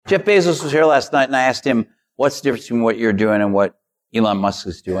Jeff Bezos was here last night, and I asked him, what's the difference between what you're doing and what Elon Musk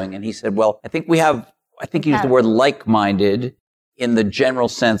is doing? And he said, well, I think he used the word like-minded in the general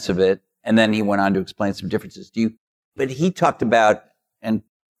sense of it. And then he went on to explain some differences. But he talked about, and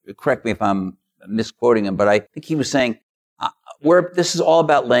correct me if I'm misquoting him, but I think he was saying, this is all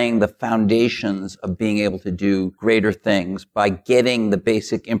about laying the foundations of being able to do greater things by getting the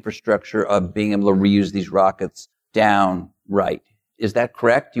basic infrastructure of being able to reuse these rockets down right. Is that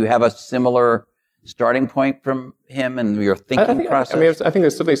correct? Do you have a similar starting point from him and your thinking process? I think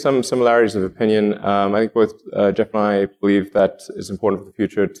there's certainly some similarities of opinion. I think both Jeff and I believe that it's important for the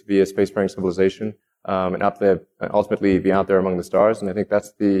future to be a spacefaring civilization and out there, ultimately be out there among the stars. And I think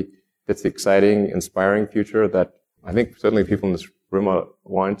that's the exciting, inspiring future that I think certainly people in this room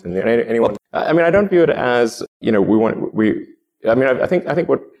want, and anyone. I mean, I don't view it as I think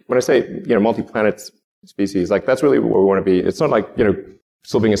when I say multi-planet species, like that's really what we want to be. It's not like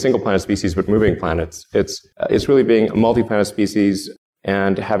still being a single planet species but moving planets. It's really being a multi-planet species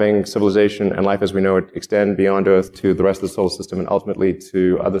and having civilization and life as we know it extend beyond Earth to the rest of the solar system and ultimately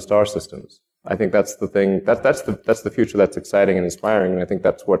to other star systems. I think that's the thing. That's the future that's exciting and inspiring, and I think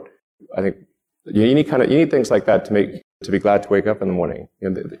that's what I think. You need things like that to be glad to wake up in the morning.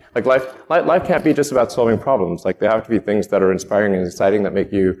 Like life can't be just about solving problems. Like there have to be things that are inspiring and exciting that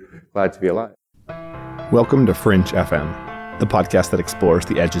make you glad to be alive. Welcome to Fringe FM, the podcast that explores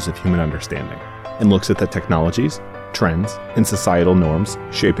the edges of human understanding and looks at the technologies, trends, and societal norms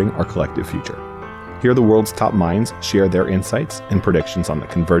shaping our collective future. Here, the world's top minds share their insights and predictions on the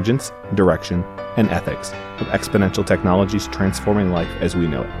convergence, direction, and ethics of exponential technologies transforming life as we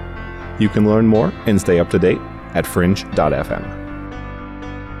know it. You can learn more and stay up to date at fringe.fm.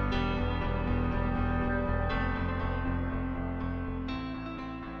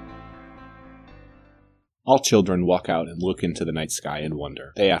 All children walk out and look into the night sky and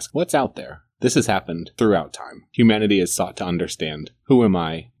wonder. They ask, what's out there? This has happened throughout time. Humanity has sought to understand, who am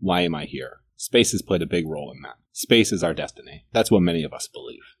I? Why am I here? Space has played a big role in that. Space is our destiny. That's what many of us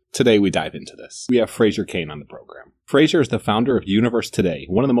believe. Today we dive into this. We have Fraser Cain on the program. Fraser is the founder of Universe Today,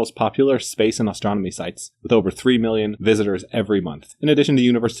 one of the most popular space and astronomy sites, with over 3 million visitors every month. In addition to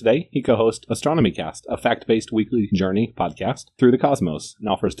Universe Today, he co-hosts Astronomy Cast, a fact-based weekly journey podcast through the cosmos, and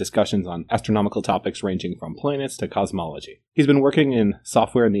offers discussions on astronomical topics ranging from planets to cosmology. He's been working in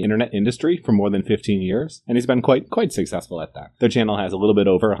software in the internet industry for more than 15 years, and he's been quite successful at that. Their channel has a little bit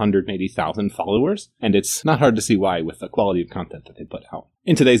over 180,000 followers, and it's not hard to see why with the quality of content that they put out.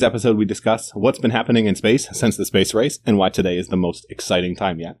 In today's episode, we discuss what's been happening in space since the space race and why today is the most exciting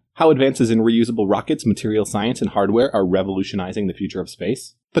time yet. How advances in reusable rockets, material science, and hardware are revolutionizing the future of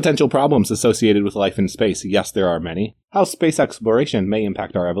space. Potential problems associated with life in space. Yes, there are many. How space exploration may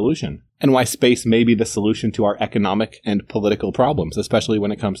impact our evolution. And why space may be the solution to our economic and political problems, especially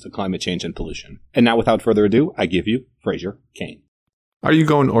when it comes to climate change and pollution. And now, without further ado, I give you Fraser Cain. Are you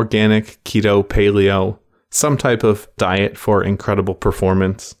going organic, keto, paleo? Some type of diet for incredible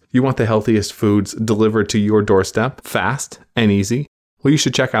performance? You want the healthiest foods delivered to your doorstep, fast and easy? Well, you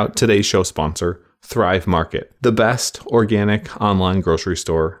should check out today's show sponsor, Thrive Market, the best organic online grocery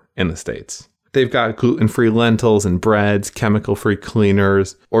store in the States. They've got gluten-free lentils and breads, chemical-free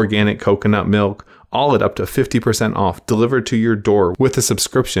cleaners, organic coconut milk, all at up to 50% off, delivered to your door with a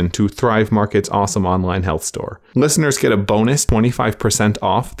subscription to Thrive Market's awesome online health store. Listeners get a bonus 25%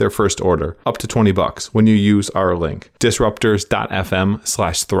 off their first order, up to $20 when you use our link,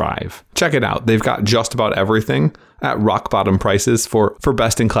 disruptors.fm/thrive. Check it out. They've got just about everything at rock bottom prices for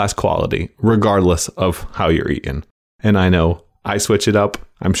best-in-class quality, regardless of how you're eating. And I know I switch it up.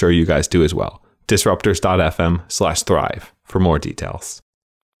 I'm sure you guys do as well. Disruptors.fm/thrive for more details.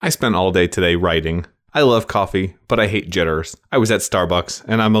 I spent all day today writing. I love coffee, but I hate jitters. I was at Starbucks,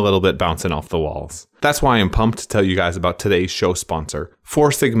 and I'm a little bit bouncing off the walls. That's why I'm pumped to tell you guys about today's show sponsor,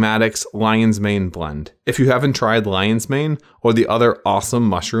 Four Sigmatic's Lion's Mane Blend. If you haven't tried Lion's Mane or the other awesome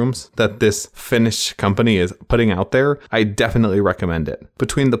mushrooms that this Finnish company is putting out there, I definitely recommend it.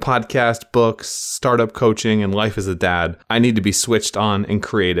 Between the podcast, books, startup coaching, and life as a dad, I need to be switched on and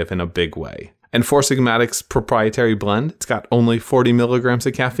creative in a big way. And Four Sigmatic's proprietary blend, it's got only 40 milligrams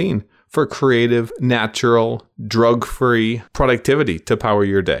of caffeine for creative, natural, drug-free productivity to power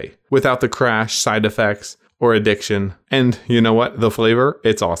your day without the crash, side effects, or addiction. And you know what? The flavor,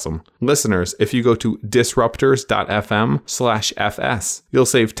 it's awesome. Listeners, if you go to disruptors.fm/FS, you'll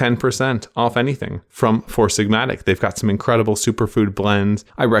save 10% off anything from Four Sigmatic. They've got some incredible superfood blends.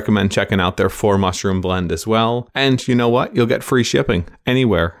 I recommend checking out their 4 mushroom blend as well. And you know what? You'll get free shipping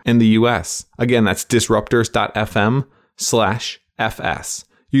anywhere in the US. Again, that's disruptors.fm/FS.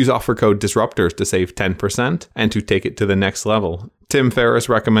 Use offer code DISRUPTORS to save 10% and to take it to the next level. Tim Ferriss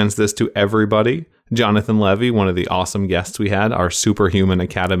recommends this to everybody. Jonathan Levy, one of the awesome guests we had, our Superhuman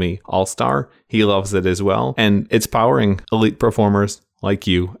Academy All-Star, he loves it as well. And it's powering elite performers like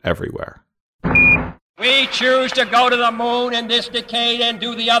you everywhere. We choose to go to the moon in this decade and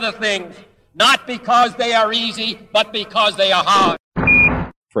do the other things, not because they are easy, but because they are hard.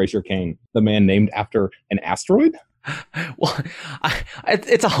 Fraser Cain, the man named after an asteroid? Well,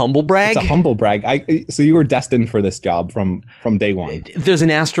 it's a humble brag. It's a humble brag. So you were destined for this job from day one. There's an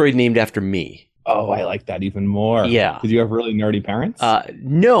asteroid named after me. Oh, I like that even more. Yeah. Did you have really nerdy parents?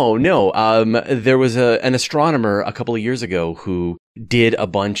 No. There was an astronomer a couple of years ago who did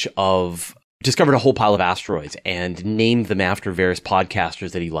discovered a whole pile of asteroids and named them after various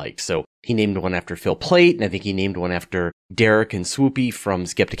podcasters that he liked. So he named one after Phil Plait, and I think he named one after Derek and Swoopy from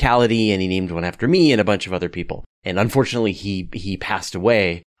Skepticality, and he named one after me and a bunch of other people. And unfortunately, he passed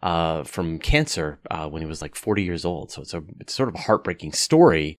away from cancer when he was like 40 years old. So it's sort of a heartbreaking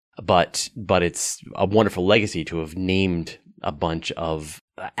story, but it's a wonderful legacy to have named a bunch of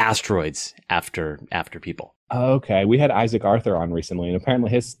asteroids after people. Okay. We had Isaac Arthur on recently, and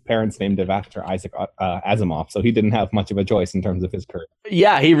apparently his parents named him after Isaac Asimov, so he didn't have much of a choice in terms of his career.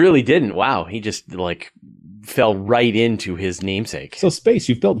 Yeah, he really didn't. Wow. He just fell right into his namesake. So space,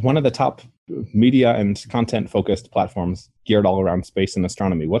 you've built one of the top media and content-focused platforms geared all around space and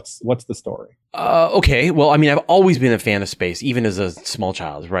astronomy. What's the story? Okay. Well, I mean, I've always been a fan of space, even as a small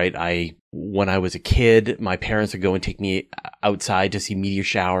child, right? When I was a kid, my parents would go and take me outside to see meteor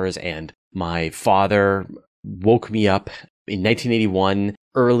showers, and my father woke me up in 1981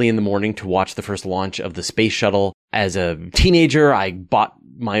 early in the morning to watch the first launch of the space shuttle. As a teenager, I bought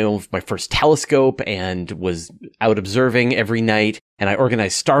my first telescope and was out observing every night. And I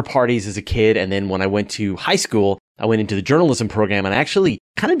organized star parties as a kid. And then when I went to high school, I went into the journalism program and I actually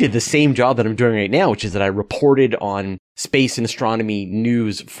kind of did the same job that I'm doing right now, which is that I reported on space and astronomy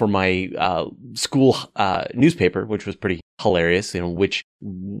news for my school newspaper, which was pretty hilarious. Which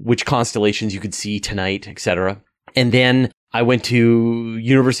constellations you could see tonight, etc. And then I went to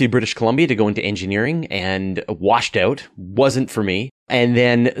University of British Columbia to go into engineering and washed out. Wasn't for me. And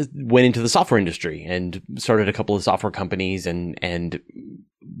then went into the software industry and started a couple of software companies and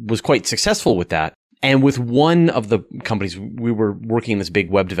was quite successful with that. And with one of the companies, we were working in this big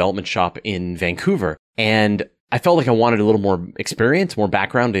web development shop in Vancouver. And I felt like I wanted a little more experience, more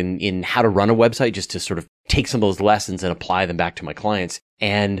background in how to run a website, just to sort of take some of those lessons and apply them back to my clients.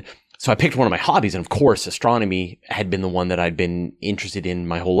 And so I picked one of my hobbies. And of course, astronomy had been the one that I'd been interested in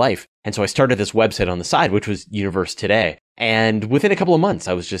my whole life. And so I started this website on the side, which was Universe Today. And within a couple of months,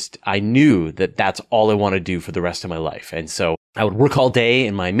 I knew that that's all I want to do for the rest of my life. And so I would work all day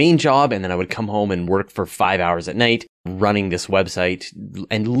in my main job, and then I would come home and work for 5 hours at night running this website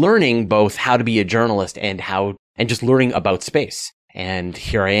and learning both how to be a journalist and just learning about space. And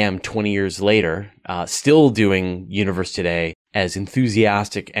here I am 20 years later, still doing Universe Today, as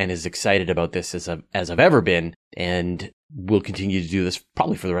enthusiastic and as excited about this as I've ever been, and will continue to do this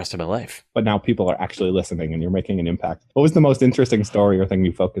probably for the rest of my life. But now people are actually listening and you're making an impact. What was the most interesting story or thing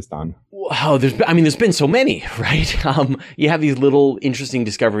you focused on? Wow, there's been so many, right? You have these little interesting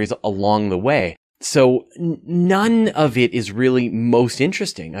discoveries along the way. So none of it is really most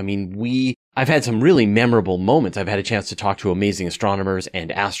interesting. I mean, I've had some really memorable moments. I've had a chance to talk to amazing astronomers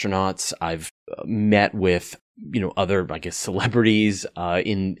and astronauts. I've met with, other, I guess, celebrities,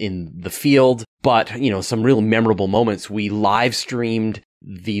 in the field, but, some real memorable moments. We live streamed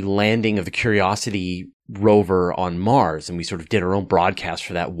the landing of the Curiosity rover on Mars, and we sort of did our own broadcast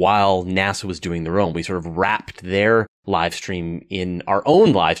for that while NASA was doing their own. We sort of wrapped their live stream in our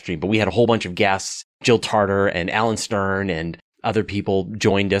own live stream, but we had a whole bunch of guests. Jill Tarter and Alan Stern and other people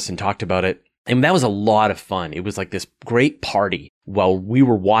joined us and talked about it. And that was a lot of fun. It was like this great party while we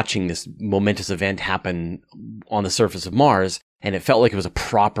were watching this momentous event happen on the surface of Mars. And it felt like it was a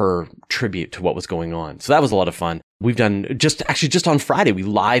proper tribute to what was going on. So that was a lot of fun. We've done just on Friday, we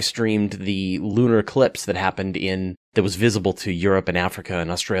live streamed the lunar eclipse that was visible to Europe and Africa and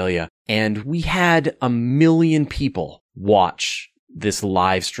Australia. And we had 1 million people watch this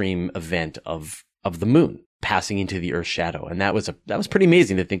live stream event of the moon passing into the Earth's shadow. And that was pretty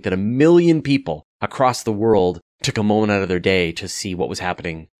amazing to think that 1 million people across the world took a moment out of their day to see what was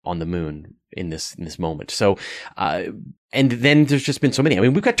happening on the moon in this moment. So, and then there's just been so many. I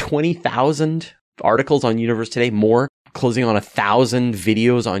mean, we've got 20,000 articles on Universe Today, more, closing on 1,000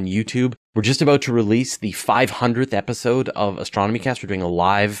 videos on YouTube. We're just about to release the 500th episode of Astronomy Cast. We're doing a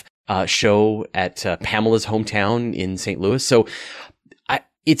live show at Pamela's hometown in St. Louis. So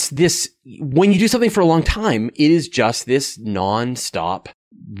it's this, when you do something for a long time, it is just this nonstop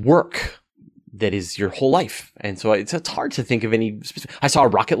work that is your whole life. And so it's hard to think of any specific. I saw a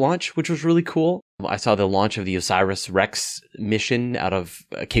rocket launch, which was really cool. I saw the launch of the OSIRIS-REx mission out of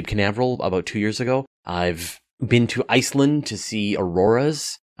Cape Canaveral about 2 years ago. I've been to Iceland to see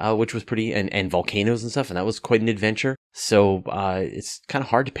auroras, which was pretty, and volcanoes and stuff, and that was quite an adventure. So it's kind of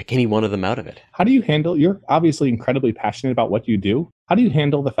hard to pick any one of them out of it. How do you handle, you're obviously incredibly passionate about what you do. How do you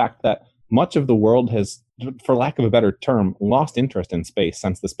handle the fact that much of the world has, for lack of a better term, lost interest in space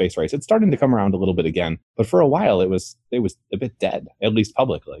since the space race? It's starting to come around a little bit again, but for a while it was a bit dead, at least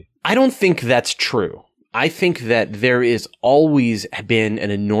publicly. I don't think that's true. I think that there is always been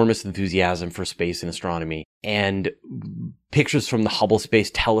an enormous enthusiasm for space and astronomy, and pictures from the Hubble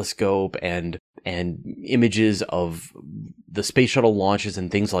Space Telescope and images of the space shuttle launches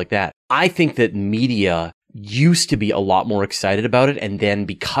and things like that. I think that media used to be a lot more excited about it. And then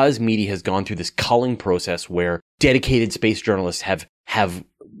because media has gone through this culling process where dedicated space journalists have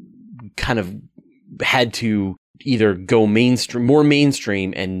kind of had to either go more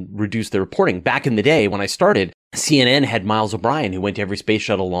mainstream and reduce their reporting. Back in the day when I started, CNN had Miles O'Brien, who went to every space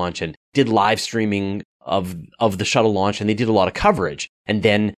shuttle launch and did live streaming of the shuttle launch, and they did a lot of coverage. And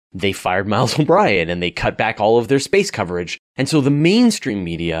then they fired Miles O'Brien and they cut back all of their space coverage. And so the mainstream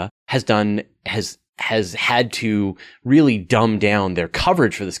media has had to really dumb down their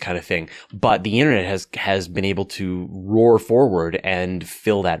coverage for this kind of thing. But the internet has been able to roar forward and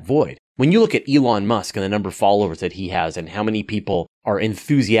fill that void. When you look at Elon Musk and the number of followers that he has and how many people are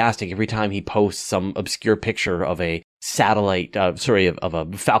enthusiastic every time he posts some obscure picture of a satellite, of a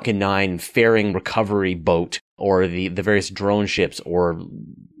Falcon 9 fairing recovery boat, or the various drone ships, or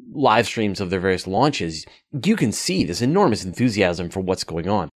live streams of their various launches, you can see this enormous enthusiasm for what's going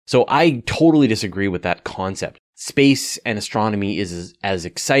on. So I totally disagree with that concept. Space and astronomy is as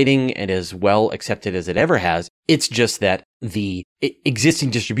exciting and as well accepted as it ever has. It's just that the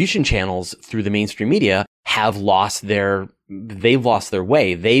existing distribution channels through the mainstream media have lost their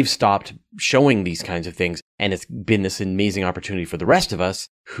way. They've stopped showing these kinds of things. And it's been this amazing opportunity for the rest of us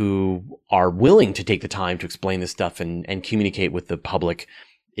who are willing to take the time to explain this stuff and communicate with the public.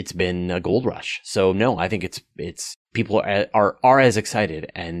 It's been a gold rush. So no, I think it's people are as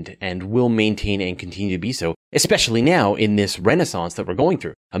excited and will maintain and continue to be so, especially now in this renaissance that we're going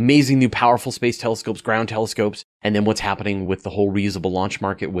through. Amazing new powerful space telescopes, ground telescopes, and then what's happening with the whole reusable launch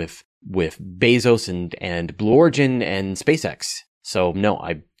market with Bezos and Blue Origin and SpaceX. So no,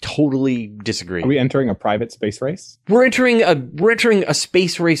 I totally disagree. Are we entering a private space race? We're entering a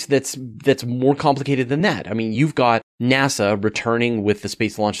space race that's more complicated than that. I mean, you've got NASA returning with the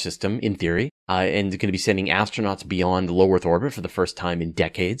Space Launch System in theory, and going to be sending astronauts beyond low Earth orbit for the first time in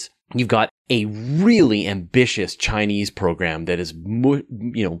decades. You've got a really ambitious Chinese program that is,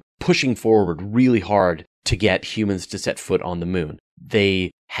 pushing forward really hard to get humans to set foot on the moon.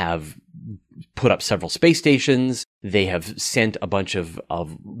 They have put up several space stations. They have sent a bunch of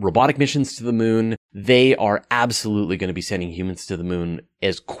robotic missions to the moon. They are absolutely going to be sending humans to the moon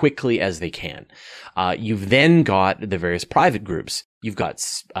as quickly as they can. You've then got the various private groups. You've got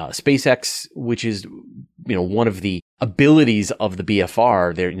SpaceX, which is, one of the abilities of the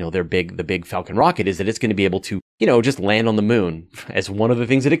BFR, the big Falcon rocket, is that it's going to be able to, just land on the moon as one of the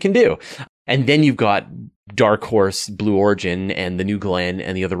things that it can do. And then you've got Dark Horse, Blue Origin, and the New Glenn,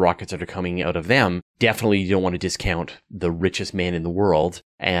 and the other rockets that are coming out of them. Definitely, you don't want to discount the richest man in the world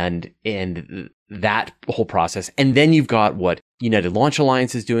and that whole process. And then you've got what United Launch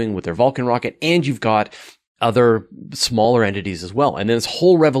Alliance is doing with their Vulcan rocket, and you've got other smaller entities as well. And then this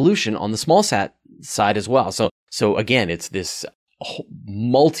whole revolution on the small sat side as well. So again, it's this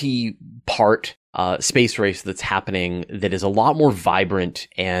multi-part space race that's happening that is a lot more vibrant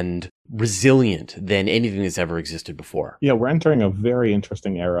and resilient than anything that's ever existed before. Yeah, we're entering a very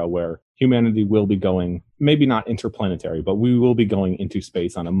interesting era where humanity will be going, maybe not interplanetary, but we will be going into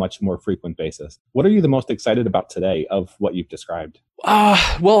space on a much more frequent basis. What are you the most excited about today of what you've described?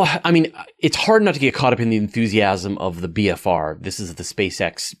 Well, I mean, it's hard not to get caught up in the enthusiasm of the BFR. This is the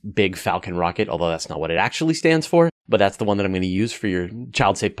SpaceX Big Falcon rocket, although that's not what it actually stands for, but that's the one that I'm going to use for your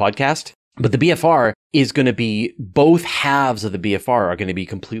Child Safe podcast. But the BFR is going to be, both halves of the BFR are going to be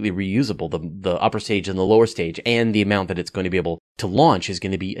completely reusable, the upper stage and the lower stage, and the amount that it's going to be able to launch is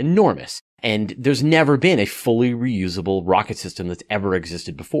going to be enormous. And there's never been a fully reusable rocket system that's ever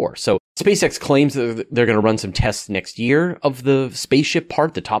existed before. So SpaceX claims that they're going to run some tests next year of the spaceship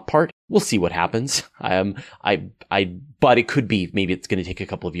part, the top part. We'll see what happens. But it could be, maybe it's going to take a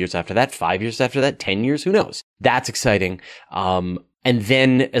couple of years after that, 5 years after that, 10 years, who knows? That's exciting. And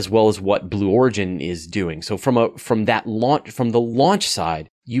then as well as what Blue Origin is doing. So from the launch side,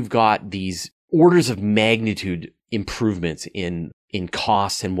 you've got these orders of magnitude improvements in in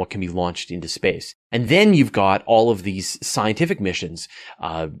costs and what can be launched into space. And then you've got all of these scientific missions.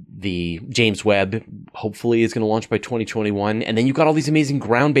 The James Webb hopefully is going to launch by 2021. And then you've got all these amazing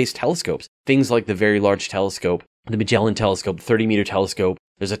ground-based telescopes, things like the Very Large Telescope, the Magellan Telescope, 30-meter telescope.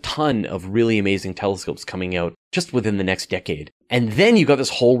 There's a ton of really amazing telescopes coming out just within the next decade. And then you've got this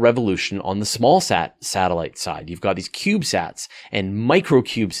whole revolution on the small satellite side. You've got these CubeSats and micro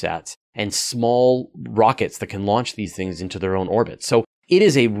CubeSats and small rockets that can launch these things into their own orbit. So it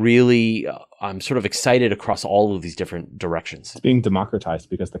is a really, I'm sort of excited across all of these different directions. It's being democratized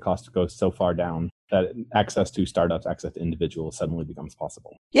because the cost goes so far down that access to startups, access to individuals suddenly becomes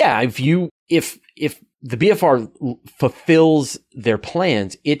possible. Yeah, if the BFR fulfills their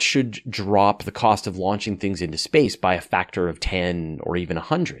plans, it should drop the cost of launching things into space by a factor of 10 or even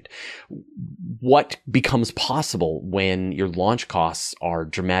 100. What becomes possible when your launch costs are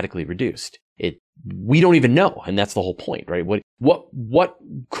dramatically reduced? We don't even know, and that's the whole point, right? What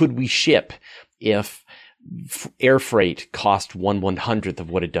could we ship if air freight cost 1/100th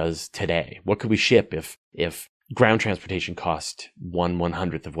of what it does today? What could we ship if ground transportation cost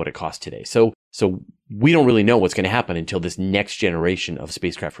 1/100th of what it costs today? So we don't really know what's going to happen until this next generation of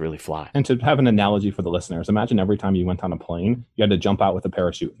spacecraft really fly. And to have an analogy for the listeners, imagine every time you went on a plane, you had to jump out with a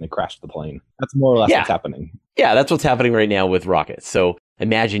parachute and they crashed the plane. That's more or less what's happening. Yeah, that's what's happening right now with rockets. So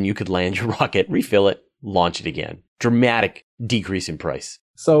imagine you could land your rocket, refill it, launch it again. Dramatic decrease in price.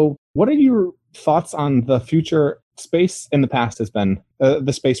 So what are your thoughts on the future? Space in the past has been,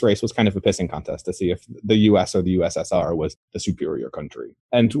 the space race was kind of a pissing contest to see if the US or the USSR was the superior country.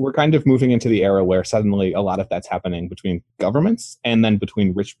 And we're kind of moving into the era where suddenly a lot of that's happening between governments and then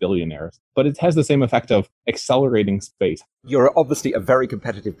between rich billionaires. But it has the same effect of accelerating space. You're obviously a very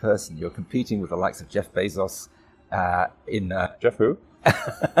competitive person. You're competing with the likes of Jeff Bezos Jeff who?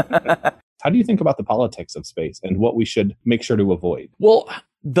 How do you think about the politics of space and what we should make sure to avoid? Well,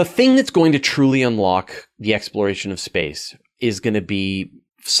 the thing that's going to truly unlock the exploration of space is going to be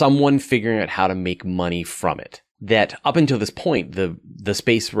someone figuring out how to make money from it. That up until this point, the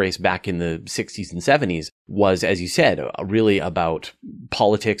space race back in the 60s and 70s was, as you said, really about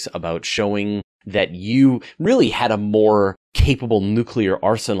politics, about showing that you really had a more capable nuclear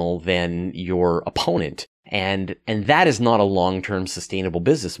arsenal than your opponent. And that is not a long-term sustainable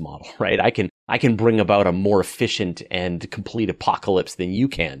business model, right? I can bring about a more efficient and complete apocalypse than you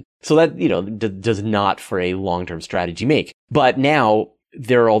can. So that, does not for a long-term strategy make. But now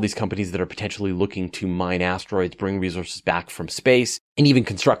there are all these companies that are potentially looking to mine asteroids, bring resources back from space, and even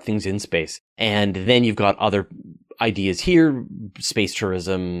construct things in space. And then you've got other ideas here, space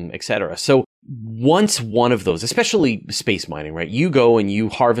tourism, etc. So once one of those, especially space mining, right? You go and you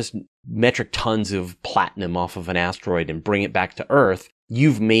harvest metric tons of platinum off of an asteroid and bring it back to Earth.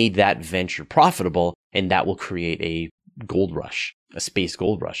 You've made that venture profitable, and that will create a gold rush, a space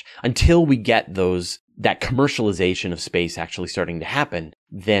gold rush. Until we get that commercialization of space actually starting to happen,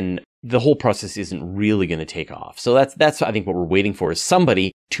 then the whole process isn't really going to take off. So that's I think what we're waiting for is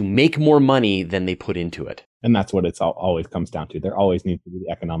somebody to make more money than they put into it. And that's what it's always comes down to. There always needs to be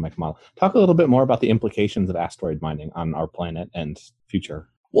the economic model. Talk a little bit more about the implications of asteroid mining on our planet and future.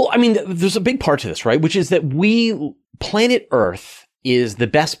 Well, I mean, there's a big part to this, right? Which is that planet Earth is the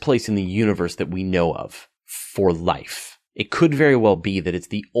best place in the universe that we know of for life. It could very well be that it's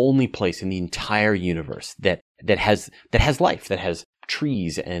the only place in the entire universe that has life, that has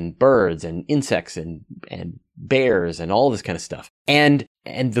trees and birds and insects and bears and all this kind of stuff. And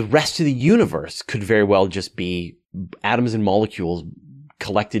the rest of the universe could very well just be atoms and molecules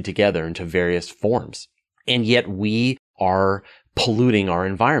collected together into various forms. And yet we are polluting our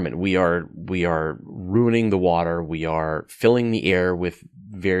environment. We are ruining the water. We are filling the air with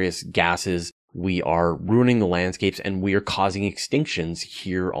various gases. We are ruining the landscapes, and we are causing extinctions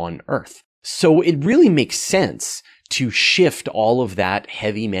here on Earth. So it really makes sense to shift all of that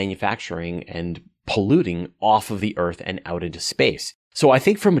heavy manufacturing and polluting off of the Earth and out into space. So I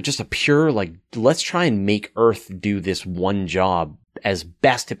think from just a pure, let's try and make Earth do this one job as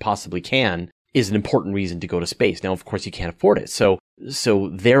best it possibly can is an important reason to go to space. Now, of course, you can't afford it. So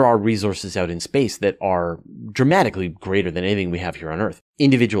there are resources out in space that are dramatically greater than anything we have here on Earth.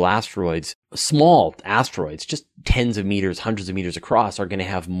 Individual asteroids, small asteroids, just tens of meters, hundreds of meters across, are going to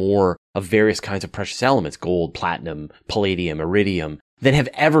have more of various kinds of precious elements, gold, platinum, palladium, iridium, than have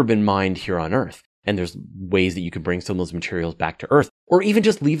ever been mined here on Earth. And there's ways that you can bring some of those materials back to Earth, or even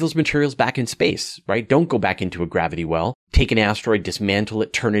just leave those materials back in space, right? Don't go back into a gravity well. Take an asteroid, dismantle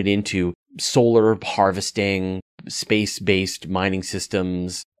it, turn it into solar harvesting, space-based mining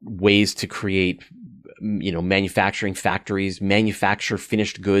systems, ways to create, manufacturing factories, manufacture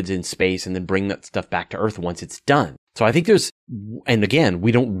finished goods in space, and then bring that stuff back to Earth once it's done. So I think and again,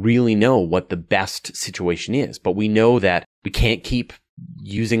 we don't really know what the best situation is, but we know that we can't keep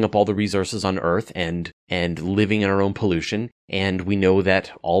using up all the resources on Earth and living in our own pollution. And we know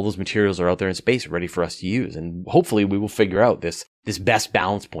that all those materials are out there in space ready for us to use. And hopefully we will figure out this best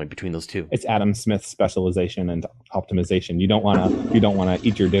balance point between those two. It's Adam Smith's specialization and optimization. You don't want to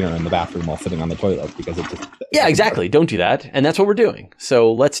eat your dinner in the bathroom while sitting on the toilet because it just... Yeah, exactly. Don't do that. And that's what we're doing.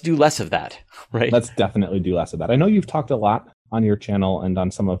 So let's do less of that, right? Let's definitely do less of that. I know you've talked a lot on your channel and on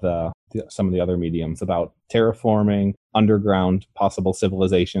some of the other mediums about terraforming, underground possible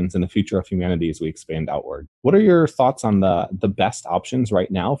civilizations, and the future of humanity as we expand outward. What are your thoughts on the best options right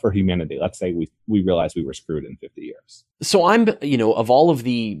now for humanity? Let's say we realize we were screwed in 50 years. So I'm, of all of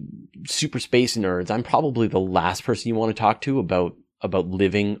the super space nerds, I'm probably the last person you want to talk to about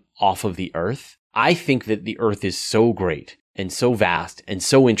living off of the Earth. I think that the Earth is so great and so vast and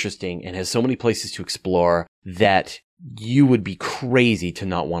so interesting and has so many places to explore that you would be crazy to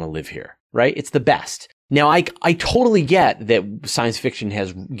not want to live here, right? It's the best. Now, I totally get that science fiction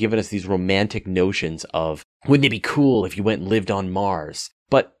has given us these romantic notions of, wouldn't it be cool if you went and lived on Mars?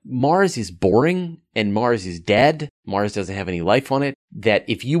 But Mars is boring and Mars is dead. Mars doesn't have any life on it. That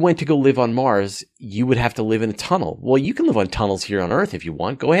if you went to go live on Mars, you would have to live in a tunnel. Well, you can live on tunnels here on Earth if you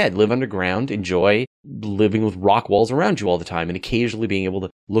want. Go ahead, live underground, enjoy living with rock walls around you all the time and occasionally being able to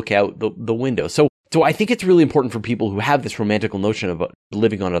look out the window. So I think it's really important for people who have this romantical notion about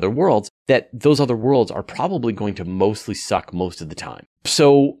living on other worlds that those other worlds are probably going to mostly suck most of the time.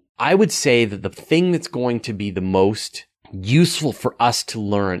 So I would say that the thing that's going to be the most useful for us to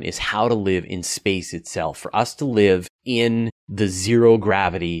learn is how to live in space itself, for us to live in the zero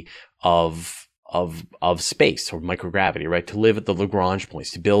gravity of space or microgravity, right? To live at the Lagrange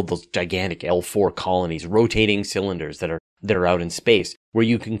points, to build those gigantic L4 colonies, rotating cylinders that are out in space, where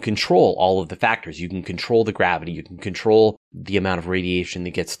you can control all of the factors. You can control the gravity, you can control the amount of radiation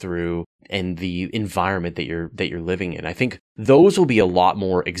that gets through and the environment that you're living in. I think those will be a lot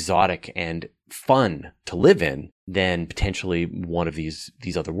more exotic and fun to live in than potentially one of these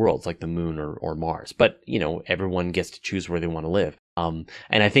other worlds like the moon or Mars. But, everyone gets to choose where they want to live. And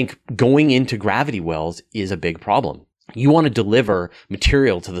I think going into gravity wells is a big problem. You want to deliver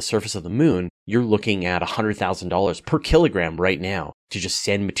material to the surface of the moon, you're looking at $100,000 per kilogram right now to just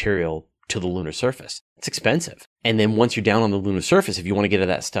send material to the lunar surface. It's expensive. And then once you're down on the lunar surface, if you want to get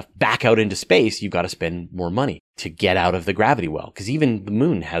that stuff back out into space, you've got to spend more money to get out of the gravity well. Because even the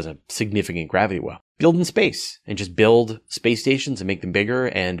moon has a significant gravity well. Build in space and just build space stations and make them bigger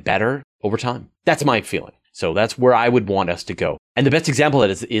and better over time. That's my feeling. So that's where I would want us to go. And the best example of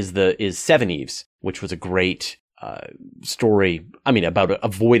that is Seven Eves, which was a great story, about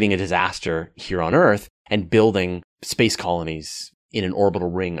avoiding a disaster here on Earth and building space colonies in an orbital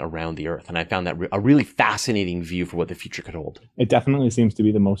ring around the Earth. And I found that a really fascinating view for what the future could hold. It definitely seems to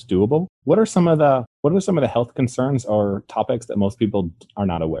be the most doable. What are some of the health concerns or topics that most people are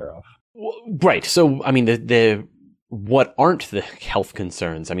not aware of? Right. So, what aren't the health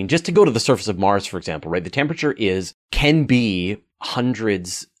concerns? Just to go to the surface of Mars, for example, right? The temperature can be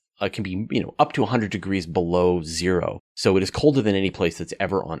up to 100 degrees below zero. So it is colder than any place that's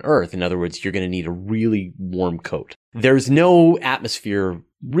ever on Earth. In other words, you're going to need a really warm coat. There's no atmosphere,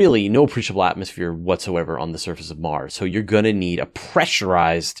 really no appreciable atmosphere whatsoever on the surface of Mars. So you're going to need a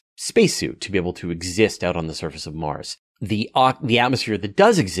pressurized spacesuit to be able to exist out on the surface of Mars. The atmosphere that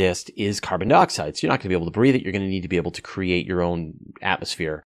does exist is carbon dioxide. So you're not going to be able to breathe it. You're going to need to be able to create your own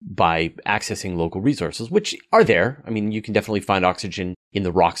atmosphere by accessing local resources, which are there. You can definitely find oxygen in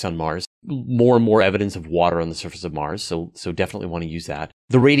the rocks on Mars. More and more evidence of water on the surface of Mars. So definitely want to use that.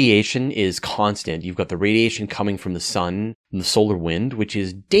 The radiation is constant. You've got the radiation coming from the sun, from the solar wind, which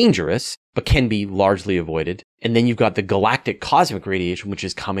is dangerous, but can be largely avoided. And then you've got the galactic cosmic radiation, which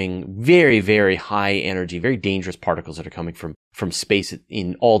is coming very, very high energy, very dangerous particles that are coming from space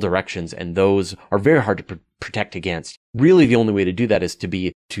in all directions. And those are very hard to protect against. Really, the only way to do that is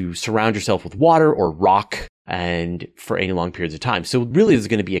to surround yourself with water or rock and for any long periods of time. So really, there's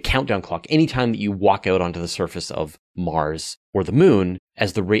going to be a countdown clock anytime that you walk out onto the surface of Mars or the moon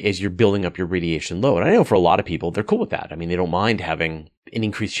as you're building up your radiation load. I know for a lot of people, they're cool with that. They don't mind having an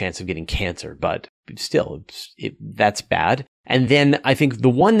increased chance of getting cancer, but still, that's bad. And then I think the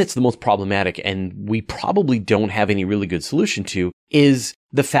one that's the most problematic, and we probably don't have any really good solution to, is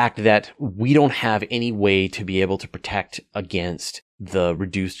the fact that we don't have any way to be able to protect against the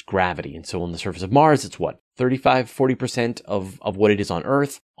reduced gravity. And so on the surface of Mars, it's 35-40% of what it is on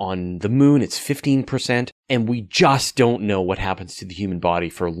Earth. On the moon, it's 15%. And we just don't know what happens to the human body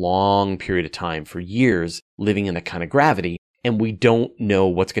for a long period of time, for years, living in that kind of gravity. And we don't know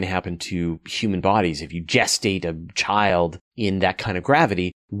what's going to happen to human bodies. If you gestate a child in that kind of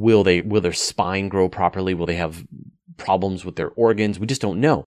gravity, will their spine grow properly? Will they have problems with their organs? We just don't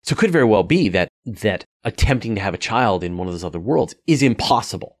know. So it could very well be that attempting to have a child in one of those other worlds is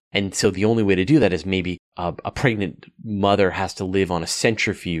impossible. And so the only way to do that is maybe a pregnant mother has to live on a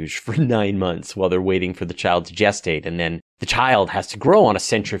centrifuge for 9 months while they're waiting for the child to gestate. And then the child has to grow on a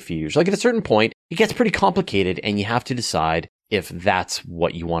centrifuge. Like at a certain point, it gets pretty complicated and you have to decide if that's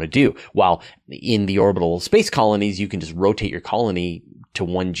what you want to do. While in the orbital space colonies, you can just rotate your colony to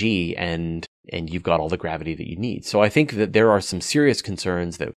 1G and you've got all the gravity that you need. So I think that there are some serious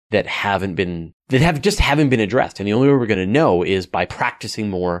concerns that haven't been addressed. And the only way we're going to know is by practicing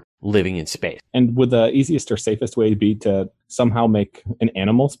more living in space. And would the easiest or safest way be to somehow make an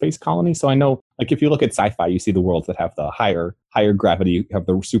animal space colony? So I know, like if you look at sci-fi, you see the worlds that have the higher gravity. You have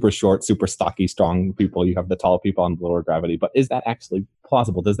the super short, super stocky, strong people. You have the tall people on lower gravity. But is that actually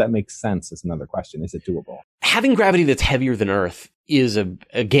plausible? Does that make sense? Is another question. Is it doable? Having gravity that's heavier than Earth is an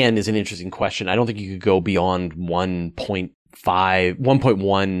interesting question. I don't think you could go beyond 1.5,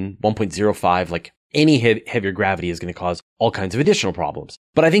 1.1, 1.05, like any heavier gravity is going to cause all kinds of additional problems.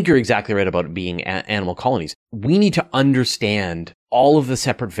 But I think you're exactly right about it being animal colonies. We need to understand all of the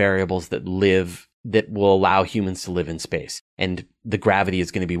separate variables that will allow humans to live in space. And the gravity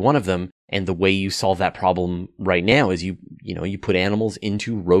is going to be one of them. And the way you solve that problem right now is you put animals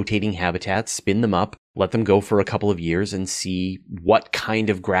into rotating habitats, spin them up, let them go for a couple of years and see what kind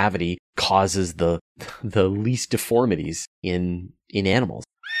of gravity causes the least deformities in animals.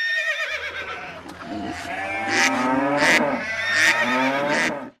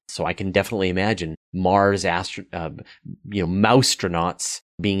 So I can definitely imagine Mars moustronauts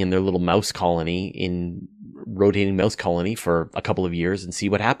being in their little mouse colony, in rotating mouse colony for a couple of years and see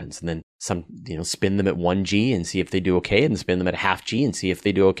what happens. And then spin them at 1G and see if they do okay, and spin them at half G and see if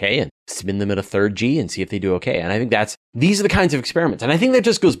they do okay, and spin them at a third G and see if they do okay. And I think these are the kinds of experiments. And I think that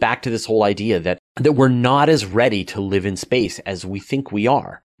just goes back to this whole idea that we're not as ready to live in space as we think we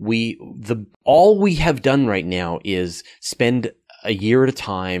are. All we have done right now is spend a year at a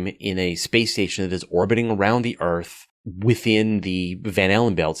time in a space station that is orbiting around the Earth within the Van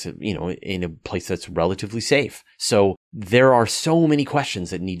Allen belts, in a place that's relatively safe. So there are so many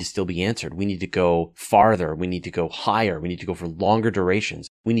questions that need to still be answered. We need to go farther. We need to go higher. We need to go for longer durations.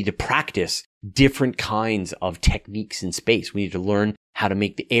 We need to practice different kinds of techniques in space. We need to learn how to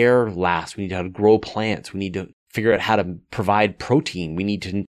make the air last. We need to know how to grow plants. We need to figure out how to provide protein. We need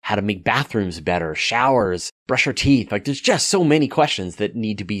to know how to make bathrooms better, showers, brush our teeth. Like there's just so many questions that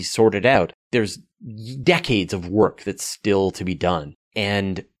need to be sorted out. There's decades of work that's still to be done.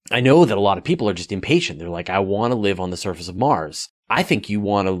 And I know that a lot of people are just impatient. They're like, I want to live on the surface of Mars. I think you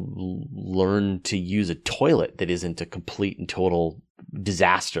want to learn to use a toilet that isn't a complete and total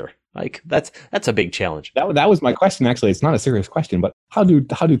disaster. Like that's a big challenge. That was my question. Actually, it's not a serious question, but how do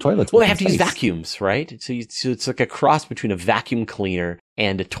toilets work? Well, they have to use vacuums, right? So it's like a cross between a vacuum cleaner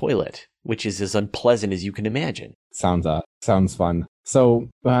and a toilet, which is as unpleasant as you can imagine. Sounds fun. So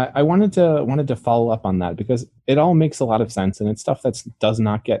I wanted to follow up on that because it all makes a lot of sense and it's stuff that does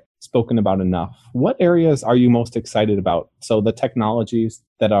not get spoken about enough. What areas are you most excited about? So the technologies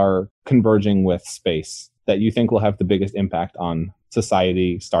that are converging with space that you think will have the biggest impact on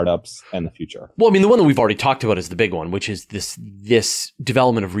society, startups, and the future? Well, I mean, the one that we've already talked about is the big one, which is this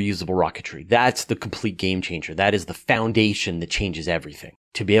development of reusable rocketry. That's the complete game changer. That is the foundation that changes everything.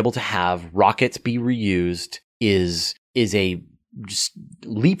 To be able to have rockets be reused is a just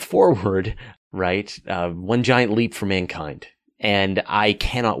leap forward, right? One giant leap for mankind. And I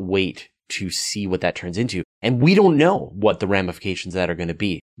cannot wait to see what that turns into. And we don't know what the ramifications of that are going to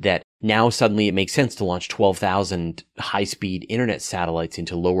be. That now suddenly it makes sense to launch 12,000 high-speed internet satellites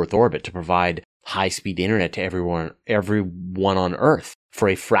into low Earth orbit to provide high-speed internet to everyone on Earth for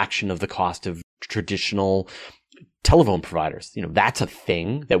a fraction of the cost of traditional telephone providers. That's a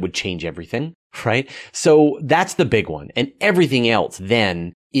thing that would change everything, right? So that's the big one. And everything else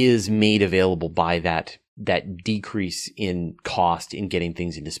then is made available by that decrease in cost in getting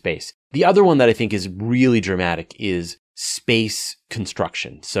things into space. The other one that I think is really dramatic is space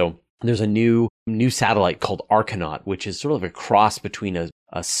construction. So there's a new satellite called Archanaut, which is sort of a cross between a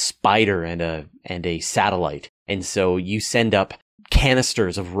spider and a satellite. And so you send up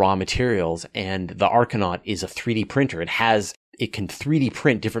canisters of raw materials, and the Archanaut is a 3D printer. It can 3D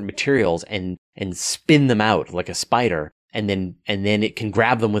print different materials and spin them out like a spider. And then it can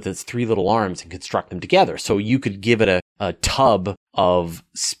grab them with its 3 little arms and construct them together. So you could give it a tub of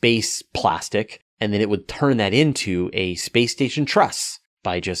space plastic, and then it would turn that into a space station truss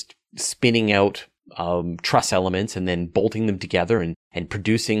by just spinning out truss elements and then bolting them together and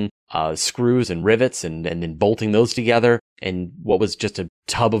producing screws and rivets and then bolting those together. And what was just a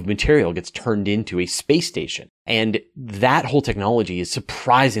tub of material gets turned into a space station. And that whole technology is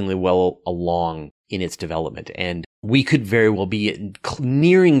surprisingly well along in its development. And we could very well be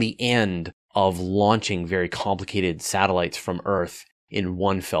nearing the end of launching very complicated satellites from Earth in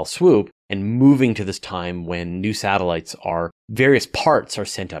one fell swoop and moving to this time when new satellites various parts are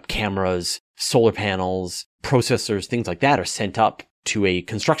sent up. Cameras, solar panels, processors, things like that are sent up to a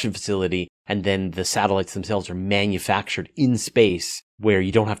construction facility, and then the satellites themselves are manufactured in space where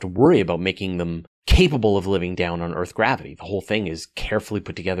you don't have to worry about making them capable of living down on Earth gravity. The whole thing is carefully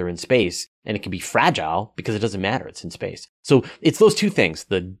put together in space, and it can be fragile because it doesn't matter. It's in space. So it's those two things,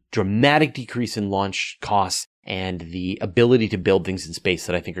 the dramatic decrease in launch costs and the ability to build things in space,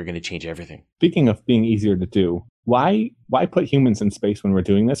 that I think are going to change everything. Speaking of being easier to do, why put humans in space when we're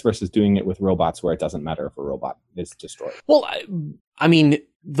doing this versus doing it with robots where it doesn't matter if a robot is destroyed? Well, I mean,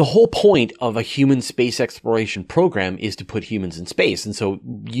 the whole point of a human space exploration program is to put humans in space. And so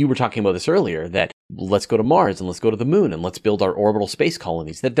you were talking about this earlier, that let's go to Mars and let's go to the moon and let's build our orbital space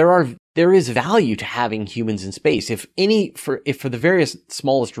colonies, that there is value to having humans in space. If for the very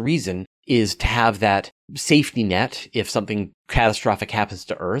smallest reason is to have that safety net if something catastrophic happens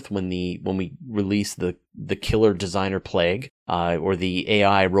to Earth when we release the killer designer plague or the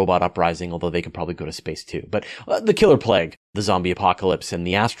AI robot uprising, although they could probably go to space too. But the killer plague, the zombie apocalypse, and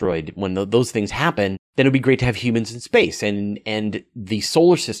the asteroid, when those things happen, then it'd be great to have humans in space. And the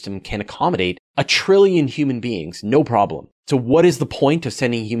solar system can accommodate 1 trillion human beings, no problem. So what is the point of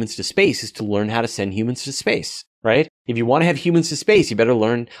sending humans to space is to learn how to send humans to space, right? If you want to have humans to space, you better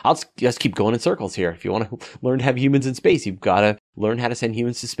learn. I'll just keep going in circles here. If you want to learn to have humans in space, you've got to learn how to send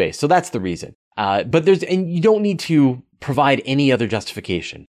humans to space. So that's the reason. But you don't need to provide any other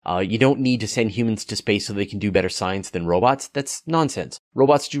justification. You don't need to send humans to space so they can do better science than robots. That's nonsense.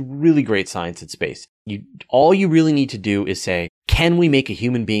 Robots do really great science in space. All you really need to do is say, can we make a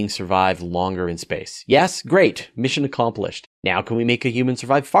human being survive longer in space? Yes? Great. Mission accomplished. Now can we make a human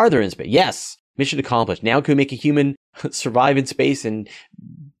survive farther in space? Yes. Mission accomplished. Now can we make a human survive in space and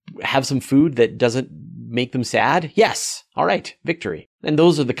have some food that doesn't make them sad? Yes. All right. Victory. And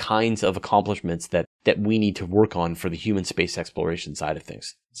those are the kinds of accomplishments that we need to work on for the human space exploration side of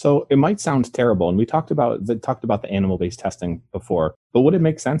things. So it might sound terrible, and we talked about the animal-based testing before, but would it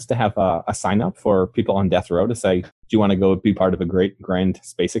make sense to have a sign-up for people on death row to say, do you want to go be part of a great grand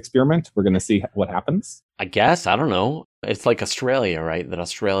space experiment? We're going to see what happens? I guess. I don't know. It's like Australia, right? That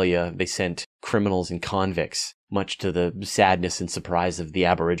Australia, they sent criminals and convicts, much to the sadness and surprise of the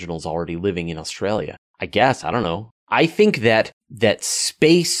Aboriginals already living in Australia. I guess. I don't know. I think that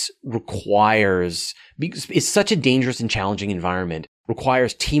space requires, because it's such a dangerous and challenging environment,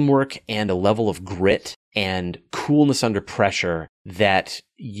 requires teamwork and a level of grit and coolness under pressure that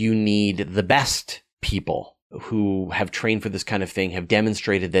you need the best people who have trained for this kind of thing, have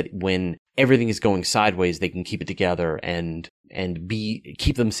demonstrated that when everything is going sideways, they can keep it together and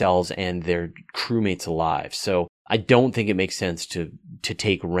keep themselves and their crewmates alive. So I don't think it makes sense to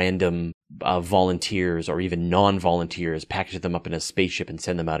take random volunteers or even non-volunteers, package them up in a spaceship and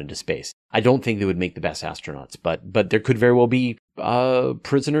send them out into space. I don't think they would make the best astronauts, but there could very well be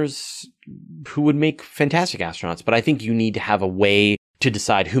prisoners who would make fantastic astronauts. But I think you need to have a way to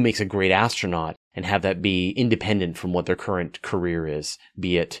decide who makes a great astronaut and have that be independent from what their current career is,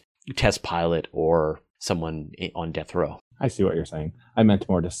 be it test pilot or someone on death row. I see what you're saying. I meant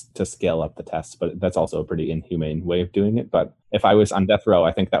more to scale up the tests, but that's also a pretty inhumane way of doing it. But if I was on death row,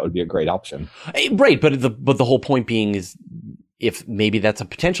 I think that would be a great option. Right, but the whole point being is, if maybe that's a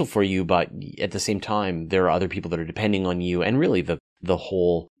potential for you, but at the same time, there are other people that are depending on you, and really the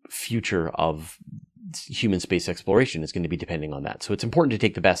whole future of human space exploration is going to be depending on that. So it's important to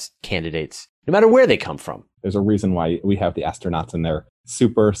take the best candidates, no matter where they come from. There's a reason why we have the astronauts, and they're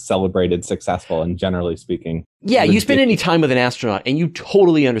super celebrated, successful, and generally speaking. Yeah, you spend any time with an astronaut and you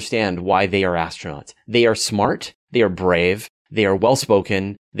totally understand why they are astronauts. They are smart, they are brave, they are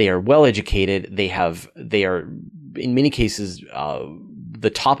well-spoken, they are well-educated, they are, in many cases,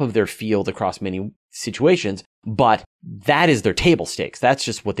 the top of their field across many situations, but that is their table stakes. That's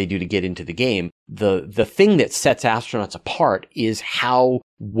just what they do to get into the game. The thing that sets astronauts apart is how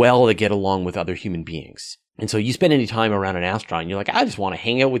well they get along with other human beings. And so you spend any time around an astronaut and you're like, I just want to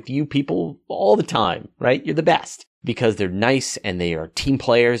hang out with you people all the time, right? You're the best because they're nice and they are team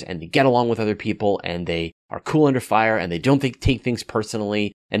players and they get along with other people and they are cool under fire and they don't take things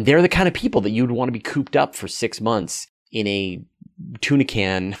personally. And they're the kind of people that you'd want to be cooped up for 6 months in a tuna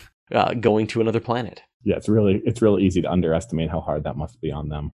can going to another planet. Yeah, it's really easy to underestimate how hard that must be on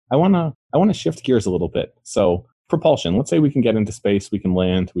them. I wanna shift gears a little bit. So propulsion. Let's say we can get into space, we can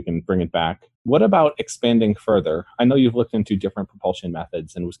land, we can bring it back. What about expanding further? I know you've looked into different propulsion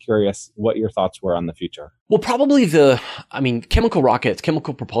methods and was curious what your thoughts were on the future. Well, probably chemical rockets,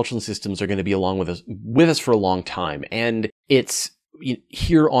 chemical propulsion systems are going to be along with us for a long time. And it's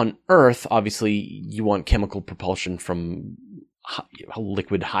here on Earth, obviously you want chemical propulsion from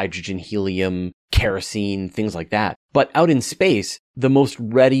liquid hydrogen, helium, kerosene, things like that. But out in space, the most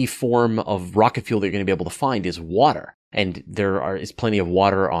ready form of rocket fuel that you're going to be able to find is water. And there is plenty of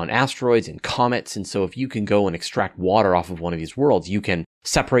water on asteroids and comets. And so if you can go and extract water off of one of these worlds, you can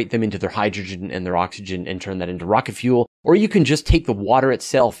separate them into their hydrogen and their oxygen and turn that into rocket fuel. Or you can just take the water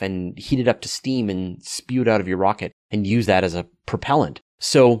itself and heat it up to steam and spew it out of your rocket and use that as a propellant.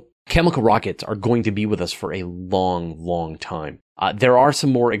 So chemical rockets are going to be with us for a long, long time. There are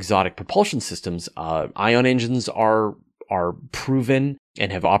some more exotic propulsion systems. Ion engines are proven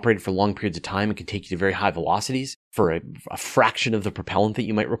and have operated for long periods of time and can take you to very high velocities for a fraction of the propellant that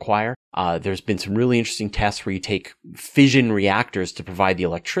you might require. There's been some really interesting tests where you take fission reactors to provide the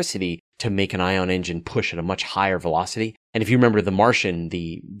electricity to make an ion engine push at a much higher velocity. And if you remember the Martian,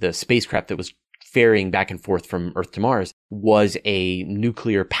 the spacecraft that was ferrying back and forth from Earth to Mars was a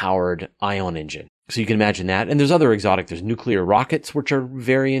nuclear-powered ion engine. So you can imagine that. And there's other exotic. There's nuclear rockets, which are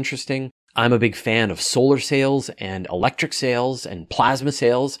very interesting. I'm a big fan of solar sails and electric sails and plasma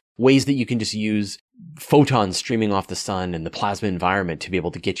sails, ways that you can just use photons streaming off the sun and the plasma environment to be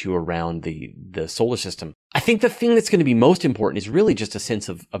able to get you around the solar system. I think the thing that's going to be most important is really just a sense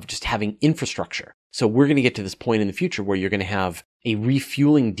of just having infrastructure. So we're going to get to this point in the future where you're going to have a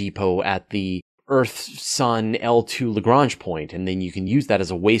refueling depot at the Earth-Sun L2 Lagrange point, and then you can use that as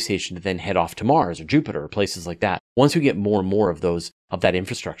a way station to then head off to Mars or Jupiter or places like that. Once we get more and more of that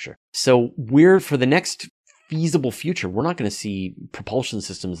infrastructure. So for the next feasible future, we're not going to see propulsion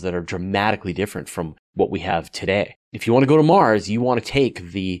systems that are dramatically different from what we have today. If you want to go to Mars, you want to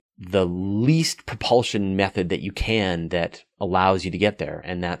take the least propulsion method that you can that allows you to get there,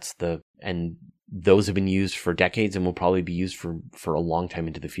 and those have been used for decades and will probably be used for a long time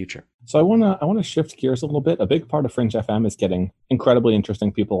into the future. So I want to shift gears a little bit. A big part of Fringe FM is getting incredibly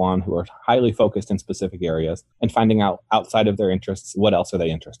interesting people on who are highly focused in specific areas and finding out outside of their interests, what else are they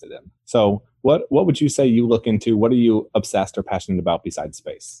interested in? So what would you say you look into? What are you obsessed or passionate about besides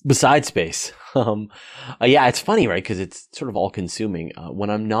space? Besides space. Yeah, it's funny, right? Because it's sort of all consuming. When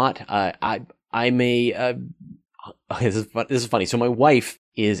I'm not, this is funny. So my wife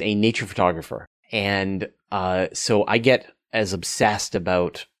is a nature photographer. And so I get as obsessed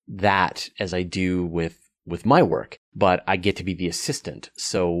about that as I do with my work, but I get to be the assistant.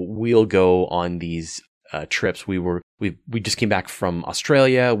 So we'll go on these trips. We just came back from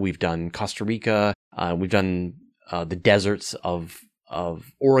Australia. We've done Costa Rica. We've done the deserts of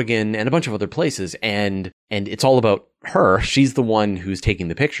Oregon and a bunch of other places. And it's all about her. She's the one who's taking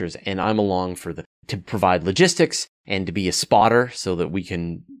the pictures, and I'm along to provide logistics and to be a spotter so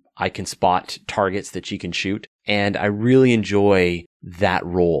that I can spot targets that she can shoot. And I really enjoy that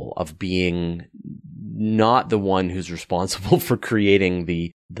role of being not the one who's responsible for creating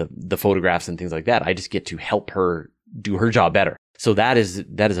the photographs and things like that. I just get to help her do her job better. So that is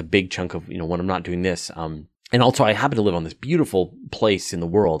a big chunk of, when I'm not doing this. And also I happen to live on this beautiful place in the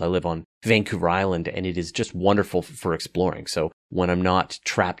world. I live on Vancouver Island, and it is just wonderful for exploring. So when I'm not